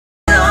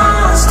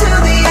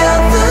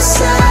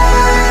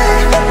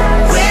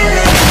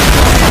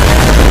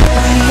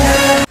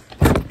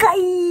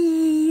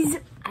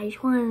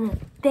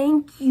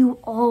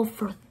goal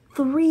for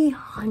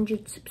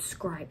 300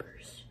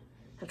 subscribers.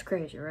 That's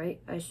crazy, right?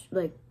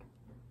 Like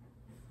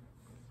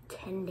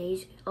 10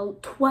 days,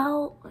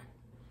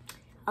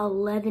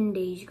 11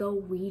 days ago,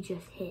 we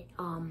just hit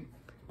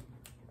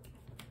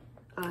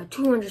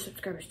 200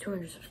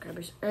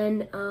 subscribers,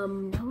 and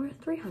now we're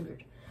at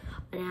 300.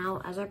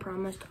 Now, as I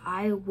promised,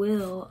 I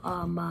will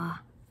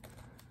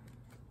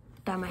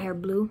dye my hair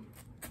blue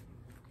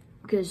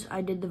because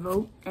I did the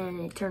vote and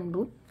it turned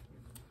blue.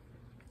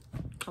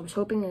 I was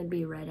hoping it'd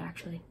be red,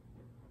 actually.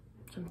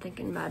 So I'm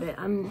thinking about it.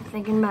 I'm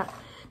thinking about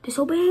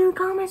disobeying the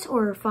comments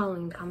or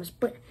following the comments,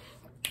 but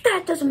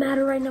that doesn't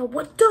matter right now.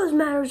 What does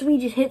matter is we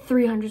just hit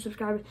 300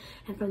 subscribers,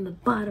 and from the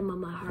bottom of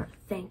my heart,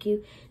 thank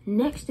you.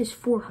 Next is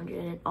 400,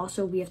 and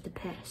also we have to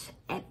pass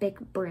Epic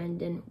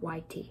Brandon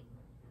YT.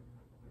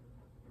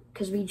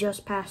 Because we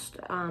just passed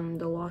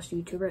the Lost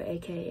YouTuber,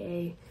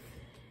 aka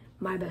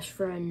my best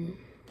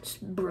friend's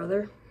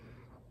brother.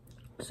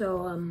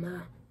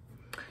 So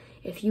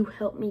if you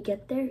help me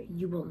get there,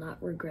 you will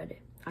not regret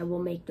it. I will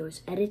make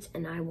those edits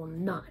and I will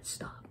not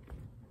stop.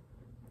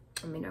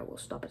 I mean, I will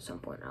stop at some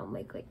point. I'll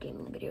make like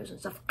gaming videos and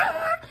stuff.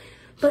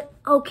 But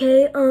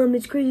okay,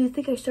 it's crazy to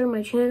think I started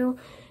my channel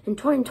in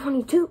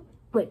 2022.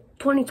 Wait,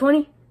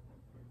 2020?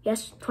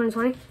 Yes,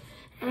 2020.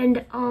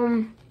 And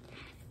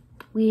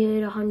we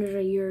hit 100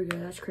 a year ago.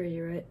 That's crazy,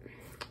 right?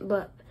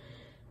 But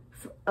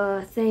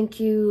thank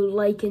you,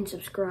 like and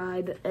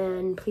subscribe,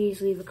 and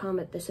please leave a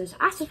comment that says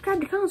I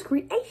subscribe to Collins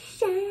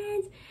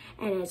Creations.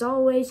 And as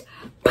always,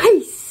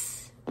 peace.